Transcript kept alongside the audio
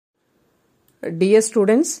Dear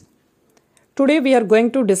students, today we are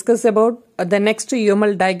going to discuss about the next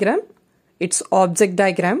UML diagram. It's object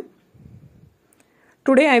diagram.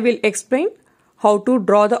 Today I will explain how to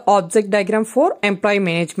draw the object diagram for employee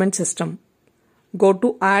management system. Go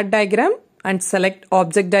to add diagram and select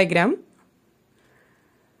object diagram.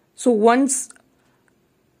 So once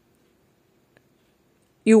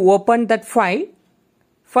you open that file,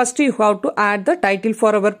 first you have to add the title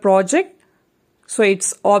for our project. So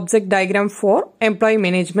it's object diagram for employee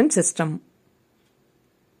management system.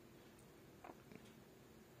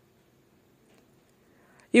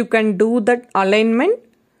 You can do that alignment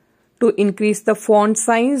to increase the font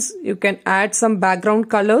size. You can add some background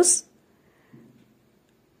colors.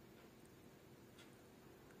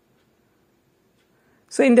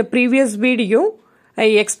 So in the previous video, I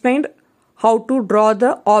explained how to draw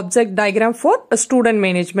the object diagram for a student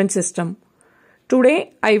management system.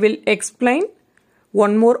 Today I will explain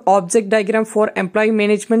one more object diagram for employee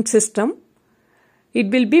management system. It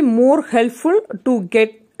will be more helpful to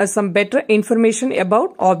get some better information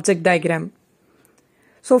about object diagram.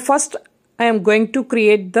 So first I am going to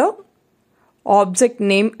create the object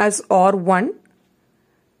name as R1.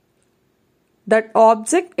 That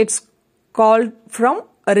object it's called from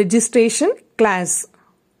a registration class.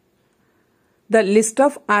 The list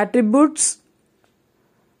of attributes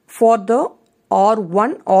for the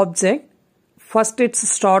R1 object, first it's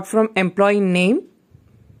start from employee name,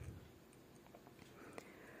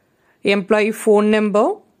 employee phone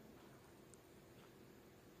number.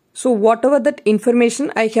 So whatever that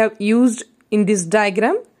information I have used in this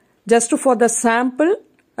diagram, just for the sample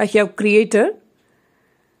I have created.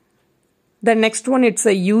 The next one it's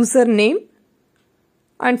a username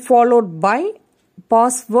and followed by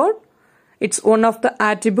password. It's one of the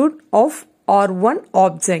attribute of R1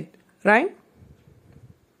 object, right?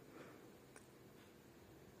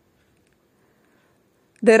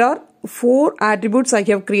 There are 4 attributes I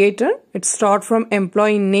have created. It starts from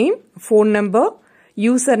employee name, phone number,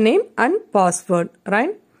 username and password,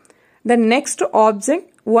 right? The next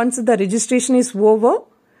object, once the registration is over,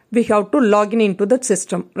 we have to log in into the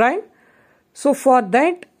system, right? So for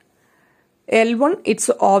that, L1 it's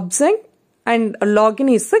object and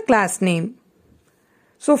login is the class name.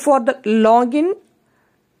 So for the login,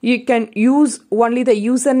 you can use only the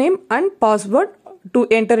username and password to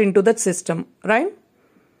enter into the system, right?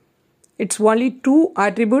 It's only 2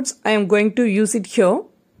 attributes I am going to use it here.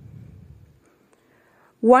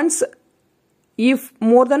 Once if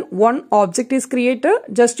more than one object is created,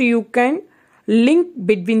 just you can link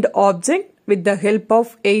between the object with the help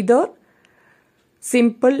of either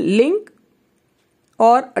simple link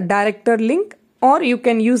or a director link, or you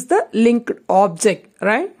can use the linked object,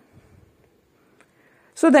 right?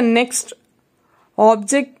 So the next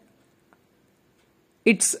object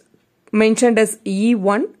it's mentioned as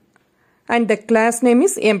E1 and the class name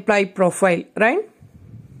is employee profile, right?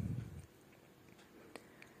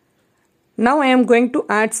 Now I am going to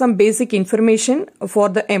add some basic information for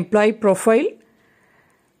the employee profile.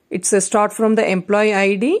 It's a start from the employee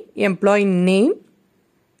ID, employee name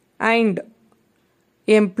and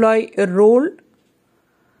employee role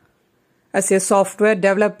as a software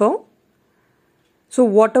developer. So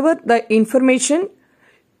whatever the information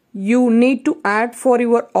you need to add for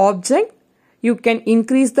your object, you can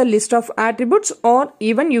increase the list of attributes or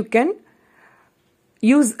even you can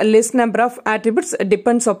use a less number of attributes. It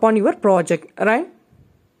depends upon your project, right?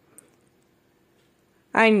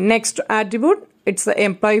 And next attribute, it's the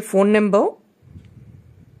employee phone number.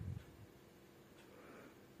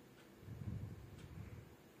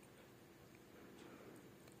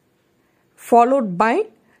 Followed by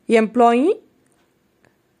employee,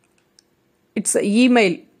 it's an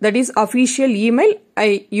email, that is official email.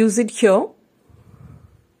 I use it here.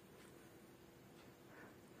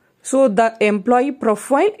 So the employee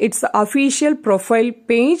profile, it's the official profile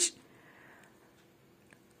page.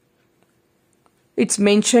 It's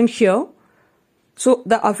mentioned here. So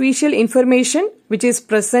the official information which is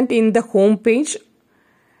present in the home page,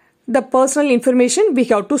 the personal information we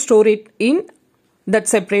have to store it in that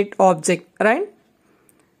separate object, right?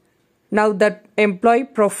 Now that employee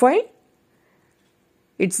profile,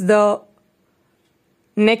 it's the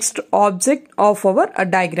next object of our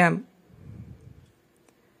diagram.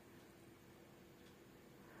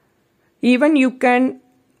 Even you can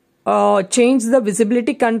change the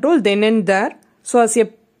visibility control then and there. So as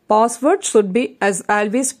a password should be as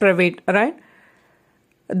always private, right?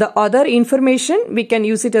 The other information we can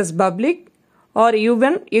use it as public or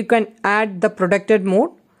even you can add the protected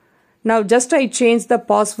mode. Now just I change the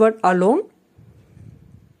password alone.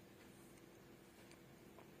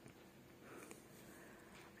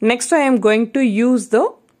 Next I am going to use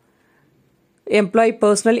the employee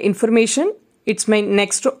personal information. It's my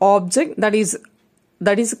next object, that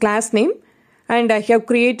is class name, and I have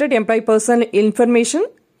created employee personal information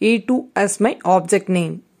E2 as my object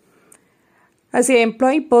name. As a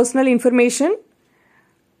employee personal information,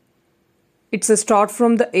 it's a start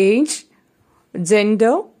from the age,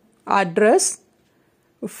 gender, address,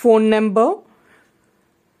 phone number,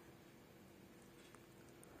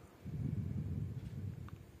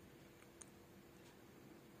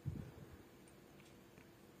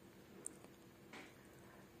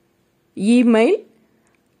 email,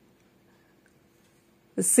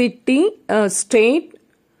 city, state,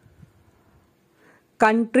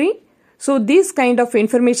 country. So this kind of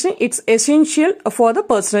information, it's essential for the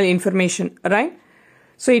personal information, right?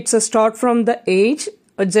 So it's a start from the age,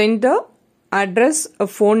 gender, address, a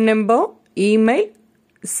phone number, email,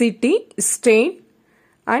 city, state,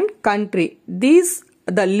 and country. These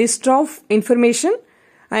the list of information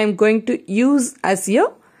I am going to use as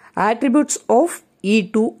your attributes of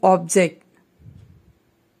E2 object.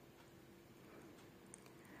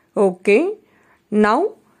 Okay,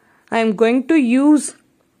 now I am going to use,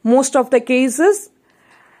 most of the cases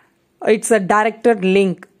it's a directed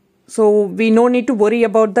link, so we no need to worry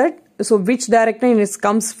about that. So which directory it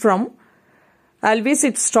comes from, always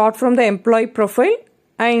it start from the employee profile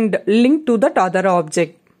and link to that other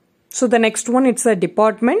object. So the next one, it's a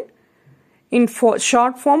department. In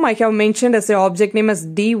short form I have mentioned as a object name as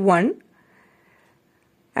D1,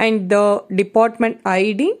 and the department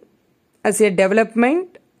ID as a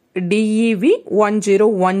development DEV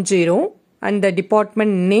 1010, and the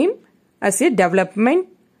department name as a development.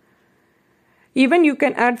 Even you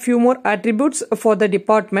can add few more attributes for the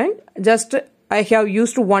department, just I have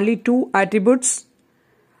used only 2 attributes.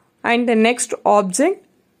 And the next object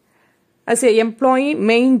as a employee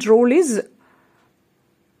main role is,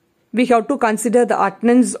 we have to consider the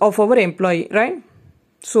attendance of our employee, right?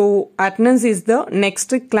 So attendance is the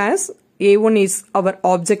next class. A1 is our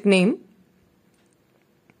object name.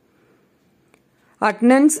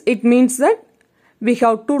 Attendance, it means that we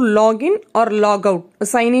have to log in or log out,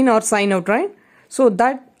 sign in or sign out, right? So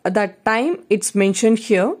that time it's mentioned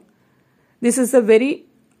here. This is a very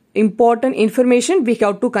important information we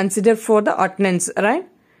have to consider for the attendance, right?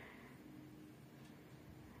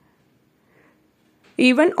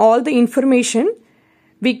 Even all the information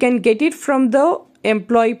we can get it from the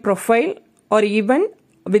employee profile or even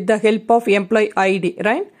with the help of employee ID,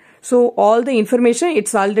 right? So all the information,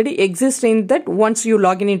 it's already exists in that once you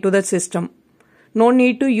log in into the system. No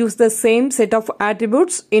need to use the same set of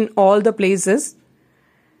attributes in all the places.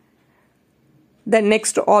 The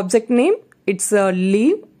next object name, it's a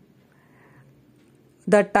leave.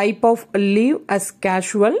 The type of leave as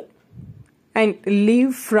casual, and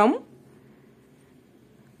leave from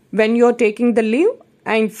when you are taking the leave,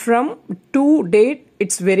 and from to date,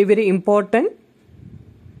 it's very, very important.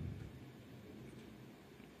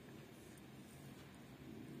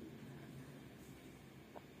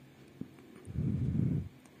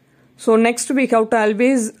 So next we have to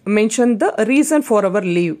always mention the reason for our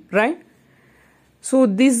leave, right? So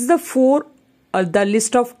this is the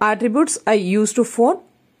list of attributes I used for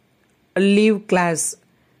leave class.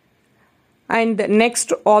 And the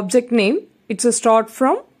next object name, it's a start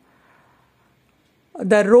from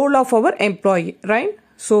the role of our employee, right?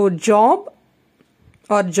 So job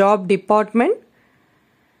or job department.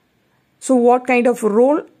 So what kind of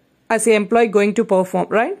role as an employee going to perform,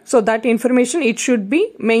 right? So that information, it should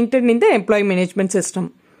be maintained in the employee management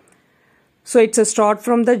system. So it's a start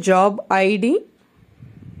from the job ID,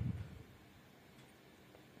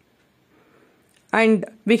 and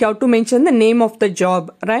we have to mention the name of the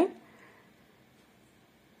job, right?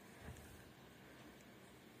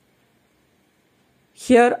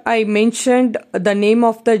 Here I mentioned the name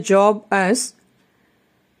of the job as,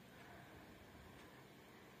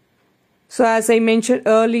 so as I mentioned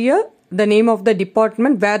earlier, the name of the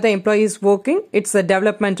department where the employee is working, it's a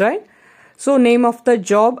development, right? So name of the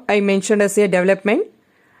job I mentioned as a development,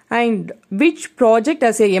 and which project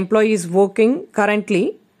as a employee is working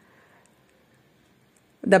currently,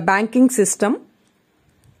 the banking system,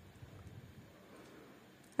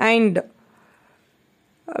 and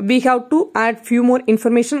we have to add few more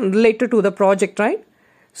information related to the project, right?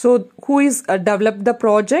 So who is developed the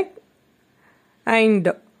project,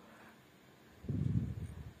 and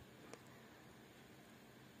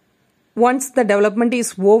once the development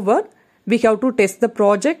is over, we have to test the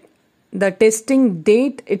project. The testing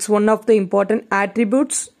date, it's one of the important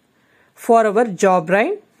attributes for our job,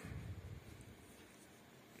 right?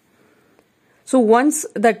 So once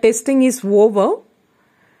the testing is over,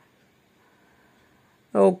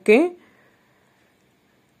 Okay.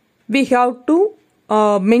 We have to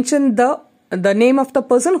mention the name of the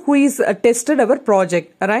person who is tested our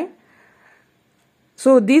project, right?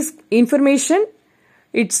 So this information,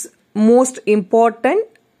 it's most important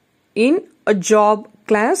in a job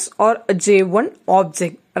class or a J1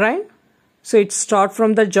 object, right? So it starts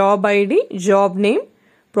from the job ID, job name,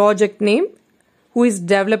 project name, who is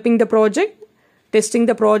developing the project, testing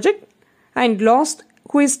the project, and last,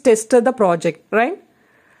 who is tested the project, right?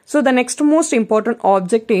 So the next most important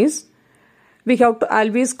object is, we have to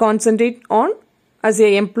always concentrate on, as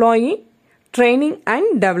a employee, training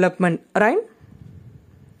and development, right?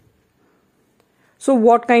 So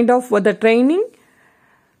what kind of the training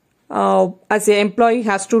as an employee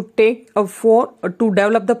has to take to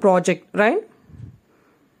develop the project, right?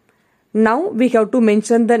 Now we have to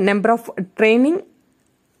mention the number of training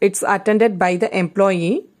it's attended by the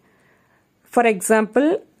employee. For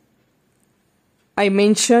example, I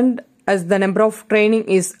mentioned as the number of training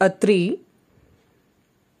is 3,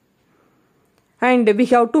 and we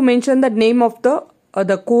have to mention the name of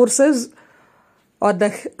the courses or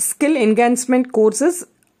the skill enhancement courses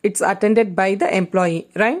it's attended by the employee,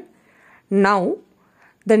 right? Now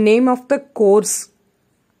the name of the course,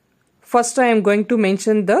 first I am going to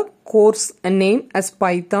mention the course name as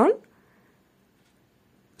Python.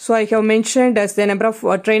 So I have mentioned as the number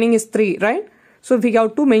of training is 3, right? So we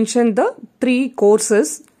have to mention the 3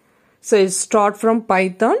 courses. So it start from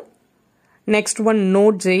Python, next one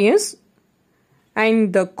Node.js,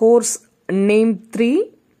 and the course name 3,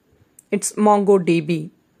 it's MongoDB.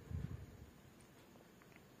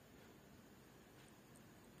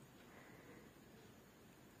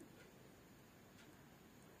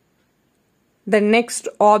 The next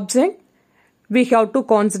object we have to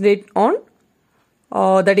concentrate on,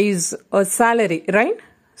 that is a salary, right?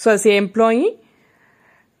 So as an employee,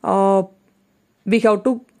 we have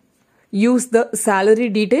to use the salary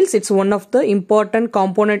details. It's one of the important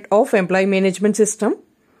component of employee management system.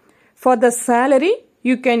 For the salary,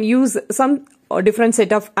 you can use some different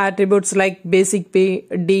set of attributes like basic pay,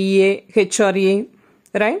 DA, HRA,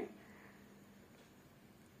 right?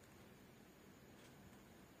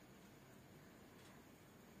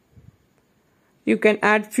 You can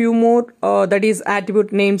add few more that is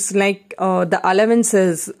attribute names like the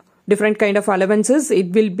allowances, different kind of allowances,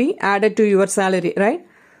 it will be added to your salary, right?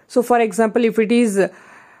 So for example, if it is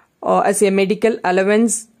as a medical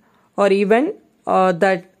allowance, or even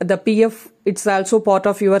that the PF, it's also part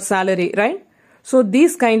of your salary, right? So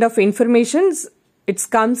these kind of informations, it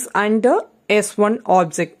comes under S1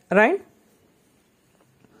 object, right?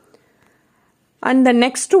 And the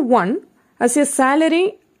next one, as a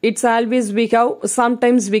salary, it's always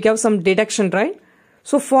sometimes we have some deduction, right?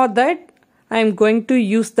 So for that, I am going to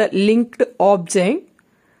use the linked object.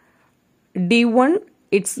 D1,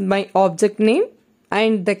 it's my object name,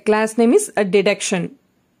 and the class name is a deduction.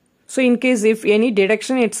 So in case if any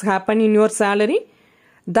deduction it's happen in your salary,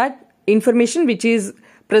 that information which is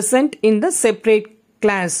present in the separate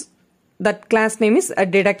class, that class name is a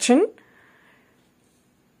deduction.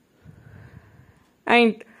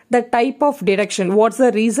 And the type of deduction, what's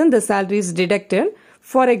the reason the salary is deducted?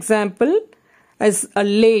 For example, as a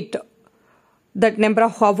late, that number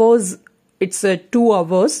of hours, it's 2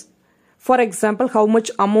 hours. For example, how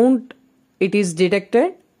much amount it is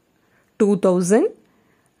deducted? 2000.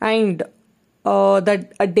 And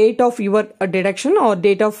that a date of your deduction or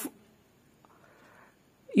date of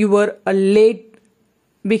your late,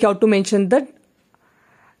 we have to mention that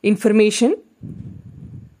information,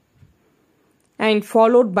 and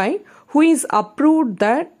followed by who is approved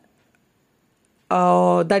that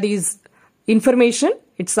that is information,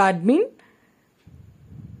 it's admin.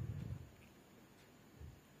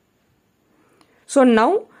 So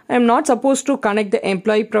now I am not supposed to connect the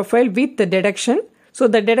employee profile with the deduction. So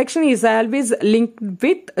the deduction is always linked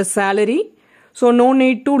with a salary. So no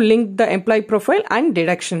need to link the employee profile and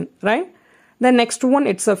deduction, right? The next one,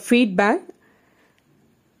 it's a feedback.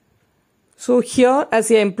 So here as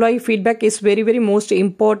a employee, feedback is very, very most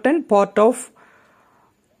important part of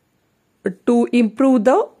to improve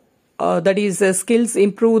the that is skills,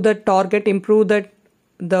 improve the target, improve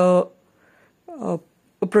the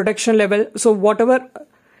production level. So whatever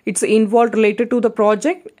it's involved related to the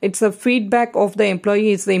project, it's a feedback of the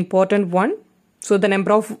employee is the important one. So the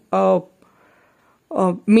number of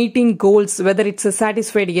meeting goals, whether it's a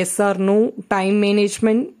satisfied yes or no, time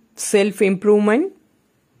management, self-improvement.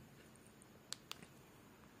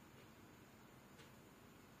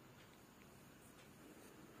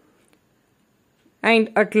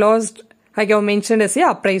 And at last, I have mentioned as a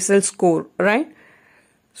appraisal score, right?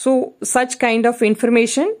 So such kind of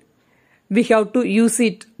information we have to use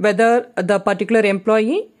it, whether the particular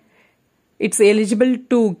employee it's eligible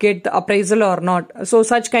to get the appraisal or not. So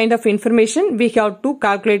such kind of information we have to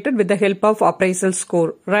calculate it with the help of appraisal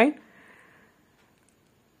score, right?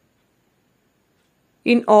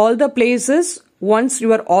 In all the places, once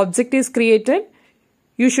your object is created,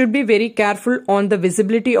 you should be very careful on the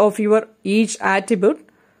visibility of your each attribute.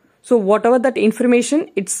 So whatever that information,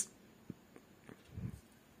 it's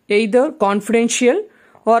either confidential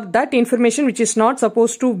or that information which is not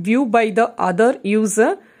supposed to view by the other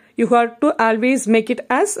user, you have to always make it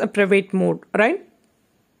as a private mode, right?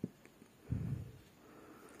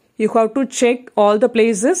 You have to check all the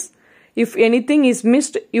places. If anything is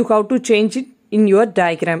missed, you have to change it in your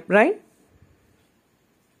diagram, right?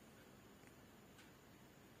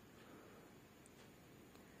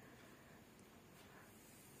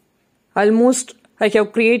 Almost I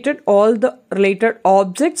have created all the related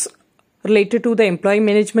objects related to the employee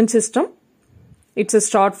management system. It's a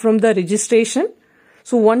start from the registration.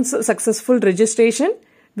 So once successful registration,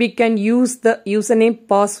 we can use the username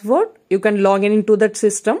password. You can log in into that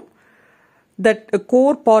system. That a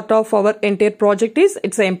core part of our entire project is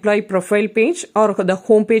it's an employee profile page or the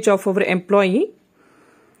home page of our employee.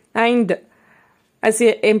 And as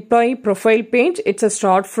a employee profile page, it's a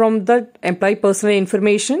start from the employee personal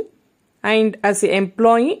information. And as an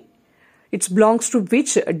employee, it belongs to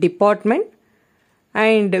which department,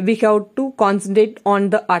 and we have to concentrate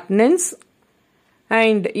on the attendance.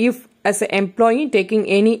 And if as an employee taking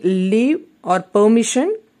any leave or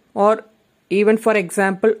permission, or even for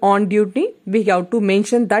example on duty, we have to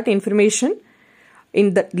mention that information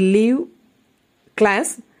in the leave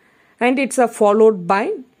class. And it's followed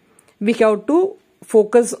by, we have to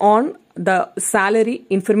focus on the salary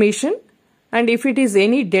information. And if it is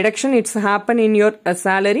any deduction, it's happen in your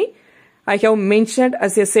salary, I have mentioned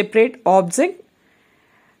as a separate object.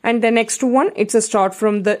 And the next one, it's a start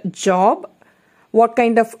from the job, what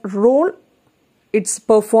kind of role it's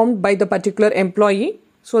performed by the particular employee.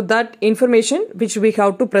 So that information which we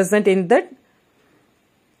have to present in that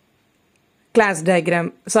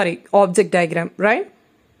object diagram, right?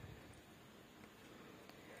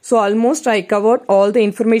 So almost I covered all the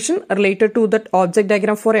information related to that object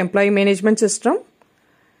diagram for employee management system.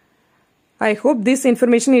 I hope this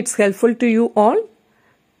information is helpful to you all.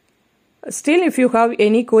 Still, if you have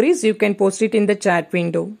any queries, you can post it in the chat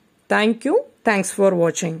window. Thank you. Thanks for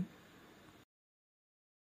watching.